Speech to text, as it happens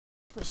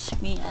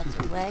Push me out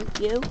the way,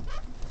 you.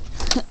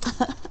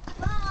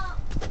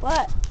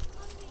 What?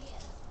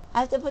 I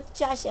have to put the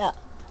trash out.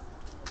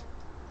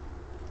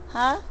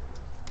 Huh?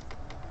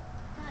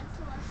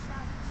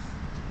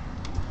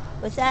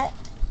 What's that?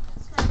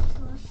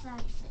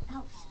 It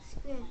helps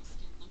skin.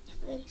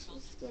 Makes your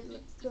skin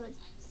look good.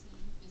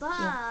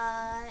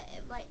 But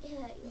it might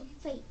hurt your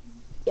face.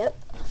 Yep.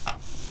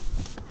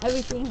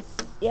 Everything's,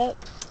 yep.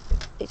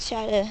 They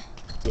try to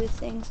do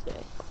things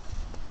right.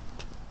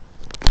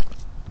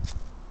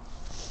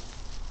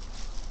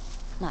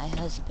 My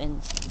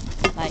husband's,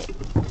 my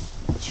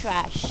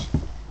trash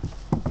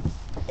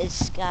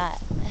is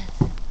got,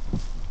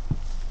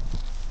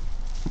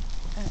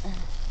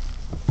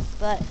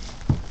 but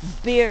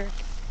beer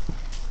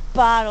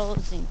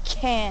bottles and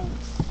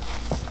cans.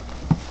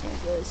 There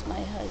goes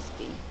my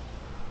husband.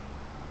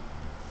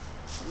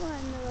 Come on,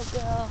 little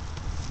girl.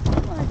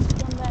 Come on,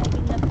 scumbag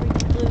in the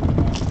freaking blue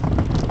pants.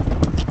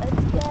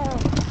 Let's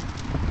go.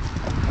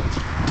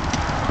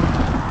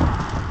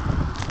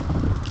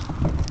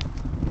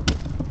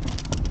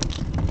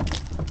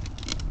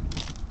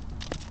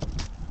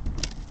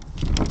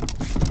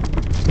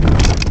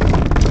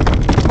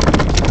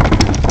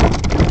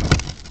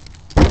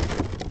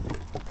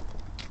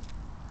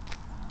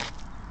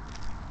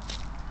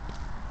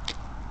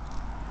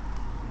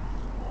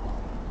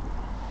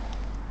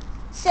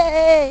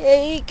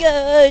 Say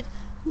good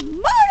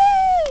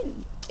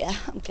morning! Yeah,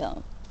 I'm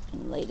going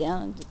and lay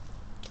down.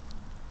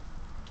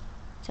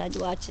 Tried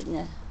watching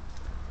the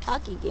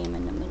hockey game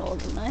in the middle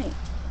of the night.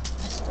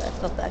 So I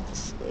fell back to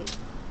sleep.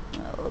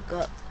 And I woke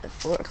up at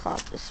 4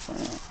 o'clock this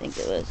morning, I think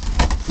it was.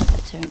 I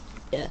turned,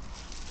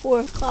 4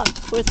 o'clock,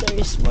 4:30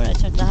 this morning, I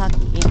turned the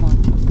hockey game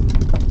on.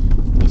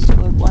 They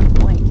scored 1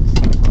 point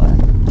so far.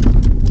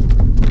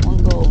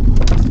 1 goal.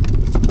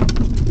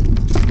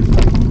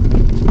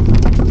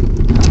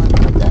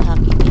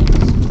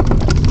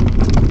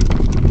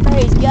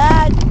 Praise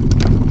God.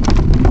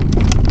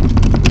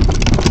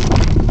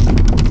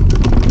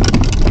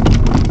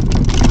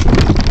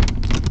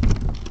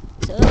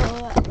 So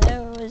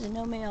there was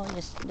no mail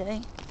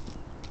yesterday.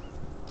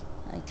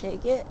 I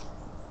take it.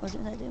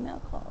 Wasn't I do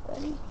mail call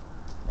already?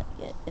 I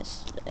get it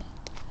yesterday.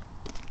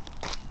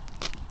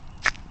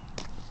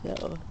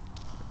 So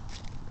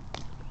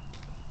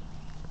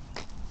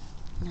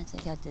I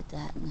think I did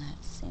that and that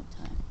at the same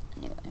time.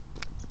 Anyway,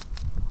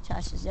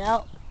 trash is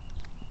out.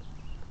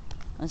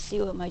 Let's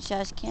see what my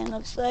trash can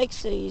looks like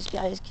so you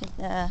guys can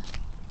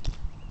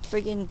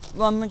friggin'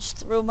 rummage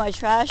through my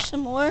trash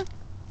some more,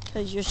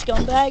 because you're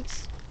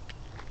scumbags.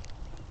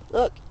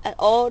 Look at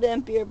all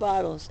them beer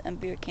bottles and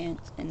beer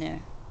cans in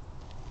there.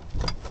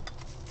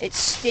 It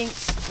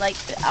stinks like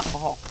the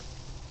alcohol.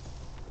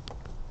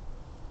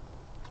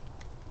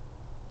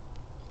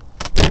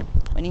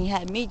 When he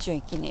had me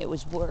drinking it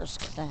was worse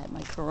because I had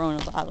my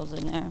Corona bottles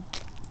in there.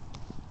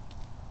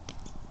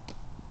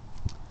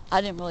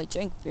 I didn't really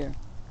drink beer.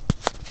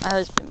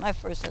 My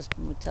first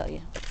husband would tell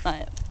you,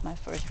 my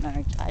first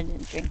marriage, I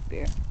didn't drink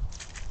beer.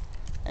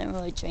 I didn't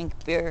really drink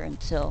beer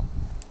until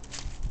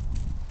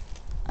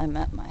I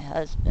met my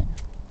husband.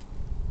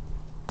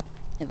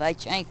 If I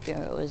drank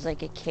beer, it was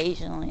like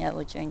occasionally I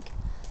would drink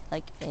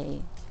like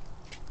I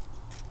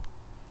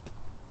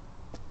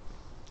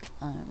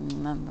don't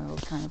remember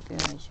what kind of beer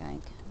I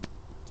drank.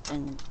 It's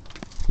been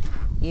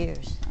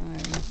years. I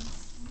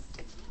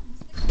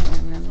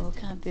don't remember what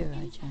kind of beer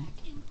I drank.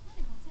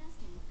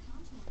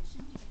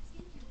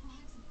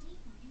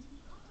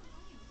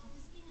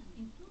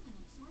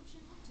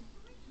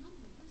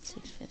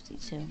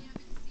 652.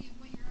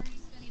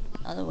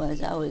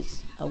 Otherwise, I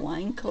was a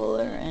wine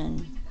cooler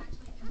and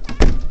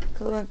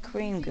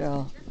cream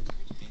girl.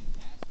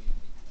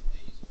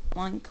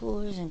 Wine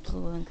coolers and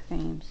cooler and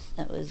creams.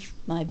 That was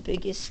my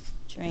biggest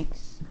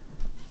drinks.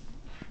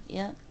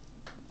 Yep.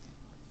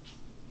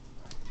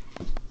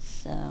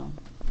 So,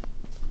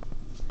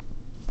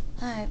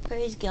 alright,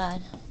 praise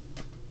God.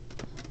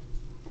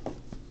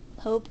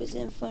 Hope is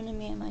in front of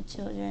me and my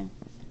children.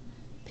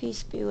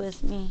 Peace be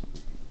with me.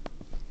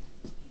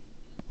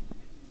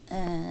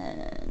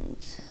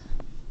 And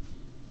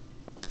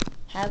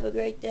have a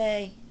great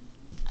day.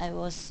 I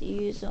will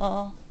see you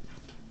all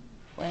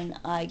when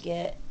I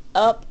get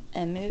up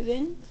and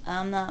moving.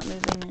 I'm not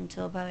moving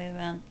until probably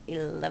around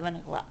 11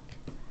 o'clock.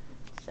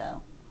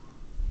 So,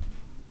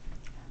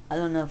 I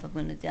don't know if I'm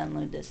going to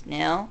download this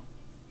now.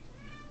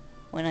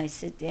 When I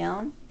sit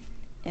down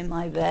in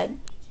my bed.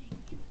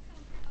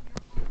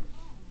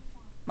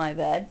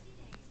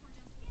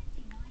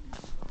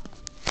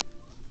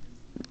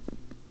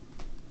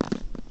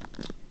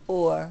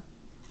 Or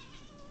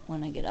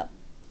when I get up.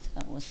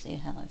 So we'll see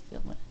how I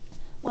feel.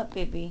 What,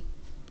 baby?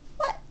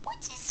 What? What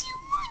is you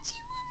want?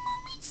 You want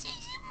mommy? Is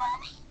it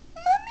mommy?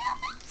 Mommy,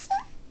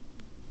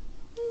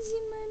 is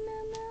it my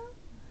mama?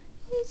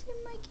 Is it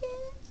my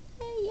kids?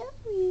 I love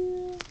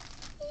you.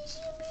 Is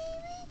it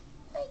baby?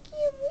 I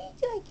can't wait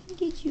till I can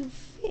get you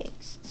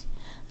fixed.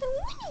 I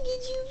want to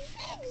get you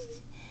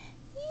fixed.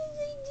 Yes,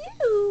 I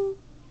do.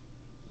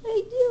 I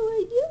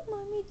do.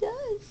 Mommy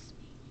does.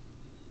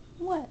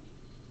 What?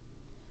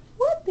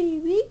 What,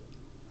 baby?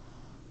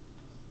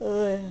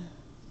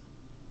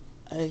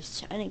 I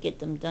was trying to get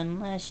them done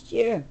last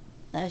year.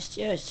 Last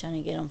year I was trying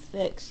to get them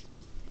fixed.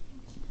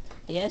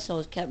 The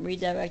assholes kept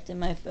redirecting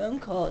my phone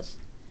calls.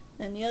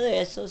 Then the other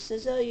asshole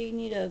says, oh, you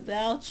need a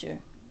voucher.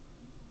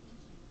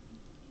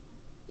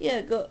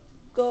 Yeah, go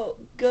to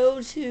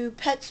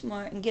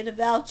PetSmart and get a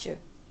voucher.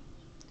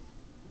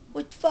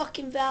 What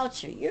fucking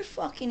voucher? You're a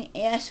fucking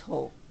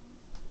asshole.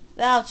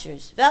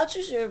 Vouchers.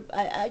 Vouchers are,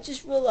 I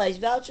just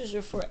realized vouchers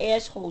are for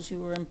assholes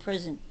who are in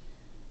prison.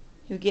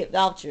 Who get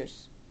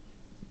vouchers.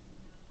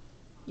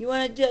 You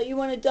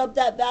wanna dub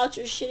that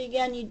voucher shit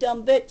again, you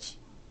dumb bitch?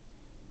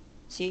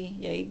 See,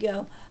 there you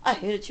go. I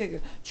hit a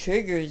trigger.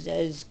 Triggers,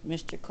 as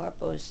Mr.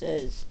 Carpo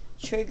says.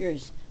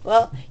 Triggers.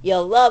 Well, you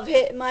love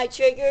hitting my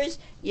triggers.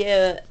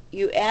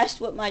 You asked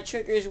what my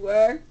triggers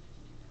were.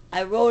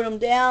 I wrote them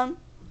down.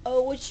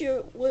 Oh,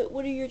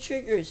 what are your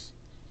triggers?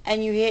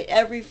 And you hit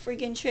every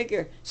freaking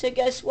trigger. So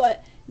guess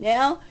what?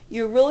 Now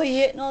you're really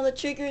hitting all the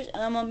triggers,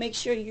 and I'm gonna make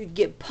sure you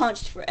get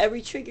punched for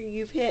every trigger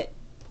you've hit.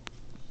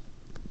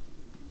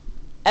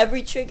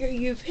 Every trigger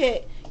you've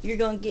hit, you're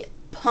gonna get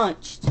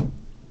punched.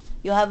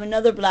 You'll have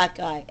another black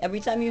eye. Every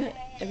time you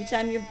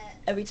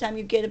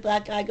get a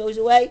black eye goes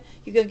away,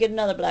 you're gonna get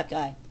another black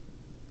eye.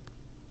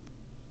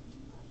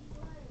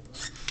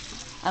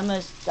 I'll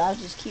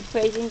just keep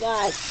praising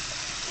God,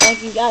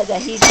 thanking God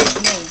that He's with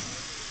me.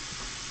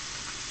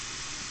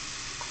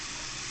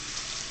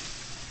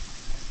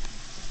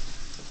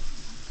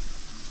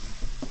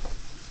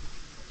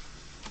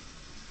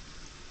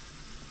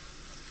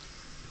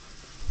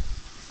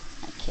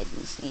 My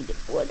kittens need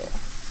water.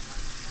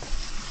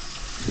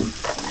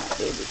 My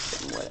baby's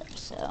some water,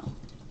 so.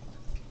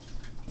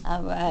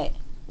 Alright.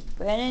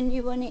 Brandon,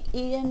 you want to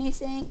eat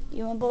anything?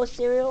 You want a bowl of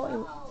cereal?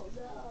 No.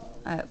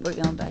 Alright, we're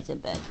going back to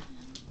bed.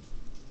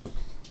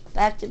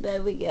 Back to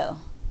bed we go.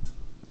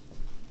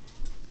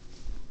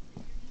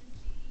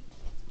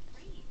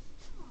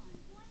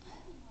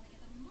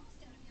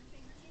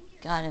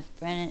 God,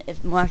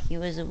 if Marky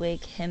was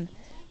awake,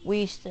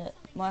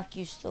 Mark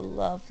used to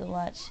love to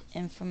watch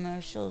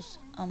infomercials.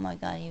 Oh my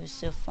God, he was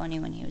so funny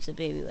when he was a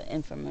baby with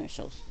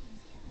infomercials.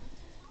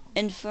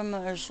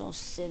 Infomercial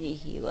City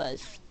he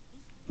was.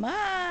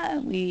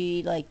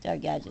 We liked our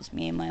gadgets.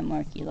 Me and my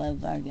Marky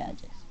love our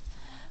gadgets.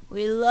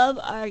 We love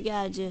our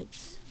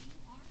gadgets.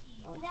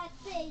 Oh, that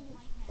thing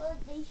will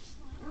make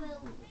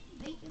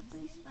your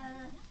face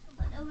better,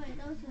 but nobody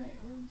knows what it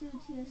will do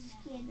to your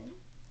skin.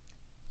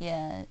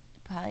 Yeah,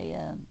 probably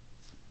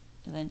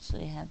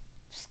eventually have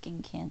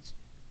skin cancer.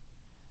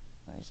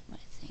 Where's my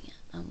thing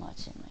at? I'm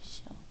watching my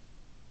show.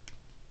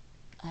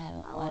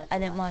 I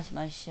didn't watch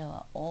my show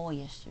at all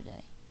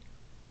yesterday.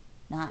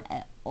 Not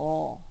at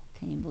all.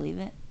 Can you believe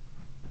it?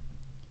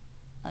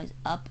 I was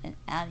up and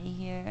out of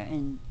here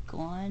and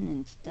gone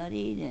and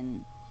studied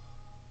and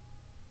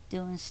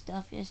doing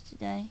stuff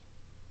yesterday.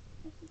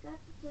 I forgot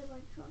to play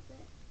my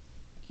trumpet.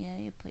 Yeah,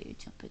 you play your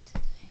trumpet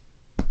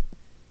today.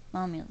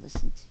 Mommy will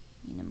listen to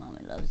you. You know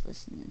Mommy loves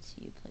listening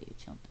to you play your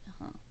trumpet,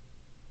 huh?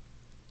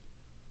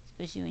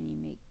 Especially when you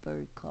make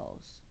bird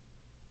calls.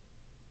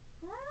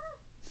 Huh?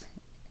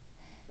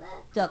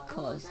 Duck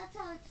calls. That's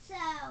how it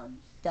sounds.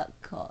 Duck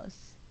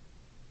calls.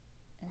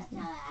 That's how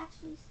it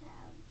actually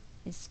sounds.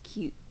 It's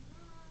cute.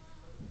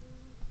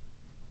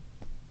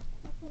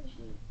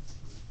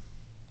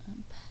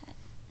 I'm Pat.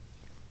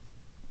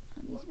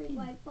 Warming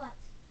my butt.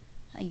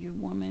 You're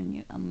warming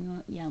your.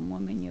 I'm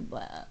warming your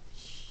butt up.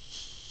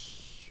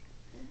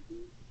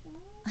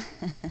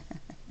 I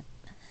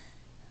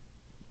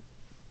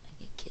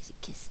get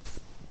kisses.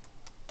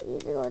 I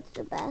need to go to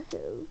the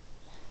bathroom.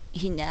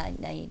 Now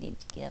you need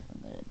to get up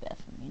and go to the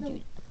bathroom. You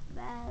do that.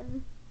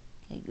 Man.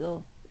 Okay,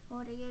 go.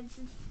 Holding in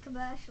since the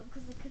commercial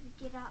because I couldn't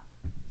get up.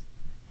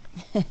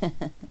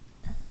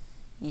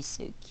 You're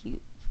so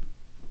cute.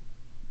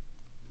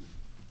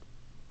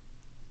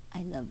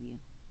 I love you.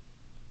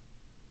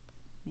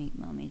 Make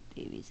Mommy's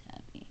babies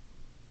happy.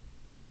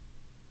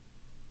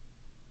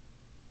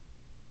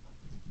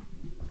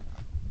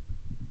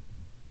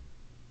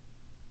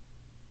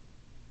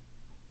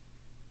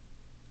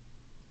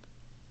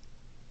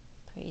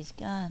 Praise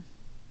God.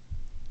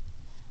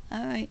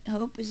 Alright,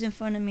 hope is in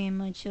front of me and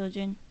my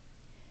children.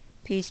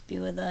 Peace be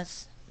with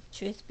us.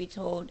 Truth be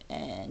told,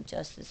 and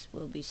justice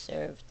will be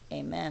served.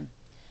 Amen.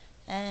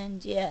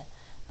 And yeah,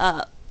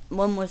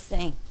 one more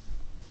thing.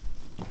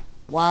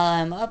 While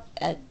I'm up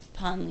at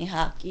Ponley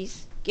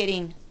Hockey's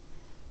getting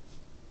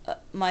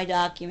my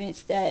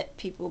documents that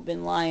people have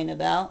been lying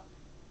about,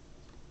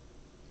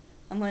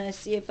 I'm going to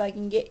see if I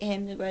can get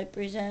him to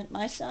represent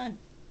my son.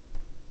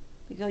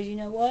 Because you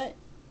know what?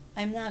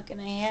 I'm not going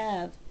to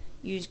have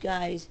you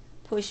guys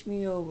push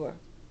me over.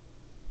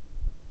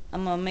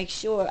 I'm going to make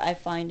sure I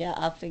find out.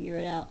 I'll figure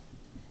it out.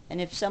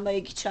 And if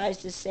somebody tries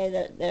to say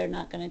that they're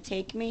not going to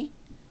take me,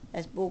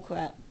 that's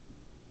bullcrap.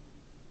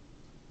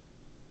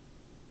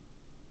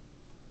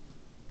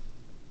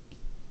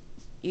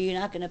 You're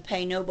not going to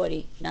pay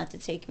nobody not to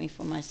take me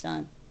from my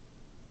son.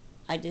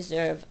 I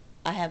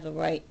have a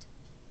right.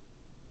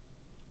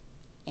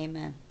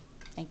 Amen.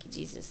 Thank you,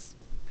 Jesus.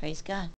 Praise God.